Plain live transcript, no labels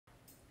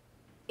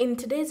In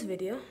today's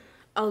video,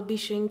 I'll be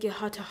showing you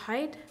how to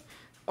hide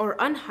or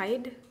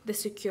unhide the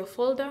secure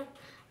folder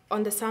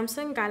on the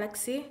Samsung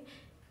Galaxy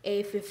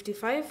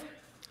A55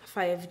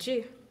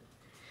 5G.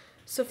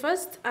 So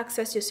first,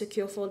 access your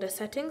secure folder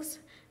settings,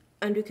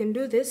 and we can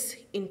do this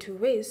in two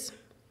ways.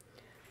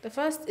 The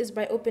first is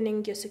by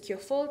opening your secure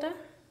folder,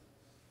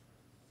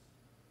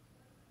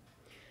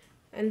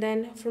 and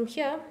then from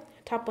here,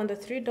 tap on the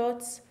three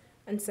dots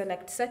and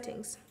select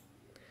Settings.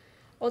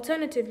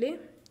 Alternatively,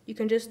 you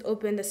can just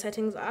open the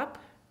Settings app.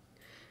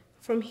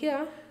 From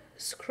here,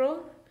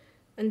 scroll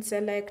and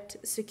select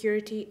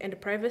Security and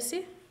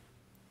Privacy.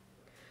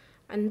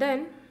 And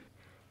then,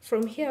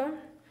 from here,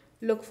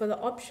 look for the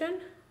option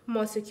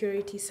More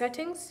Security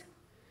Settings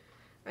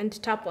and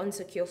tap on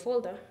Secure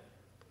Folder.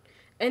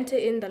 Enter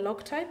in the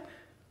lock type,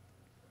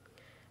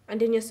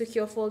 and in your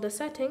secure folder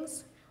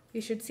settings,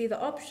 you should see the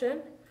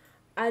option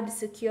Add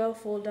Secure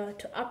Folder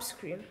to App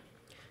Screen.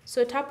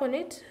 So tap on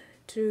it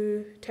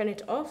to turn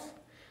it off,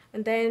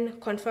 and then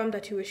confirm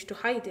that you wish to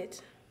hide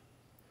it.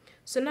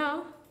 So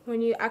now,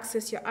 when you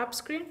access your app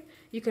screen,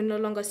 you can no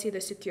longer see the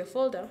secure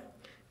folder.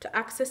 To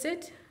access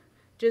it,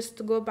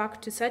 just go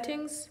back to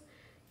Settings,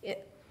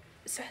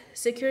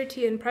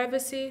 Security and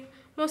Privacy,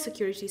 More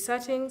Security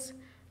Settings,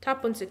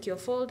 tap on Secure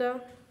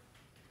Folder,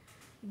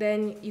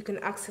 then you can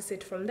access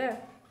it from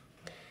there.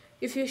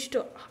 If you wish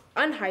to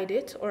unhide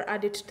it or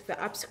add it to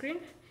the app screen,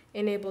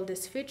 enable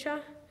this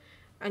feature,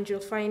 and you'll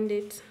find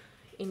it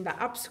in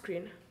the app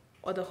screen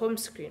or the home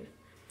screen.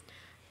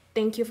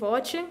 Thank you for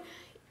watching.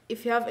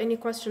 If you have any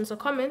questions or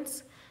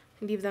comments,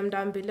 leave them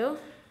down below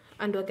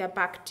and we'll get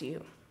back to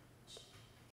you.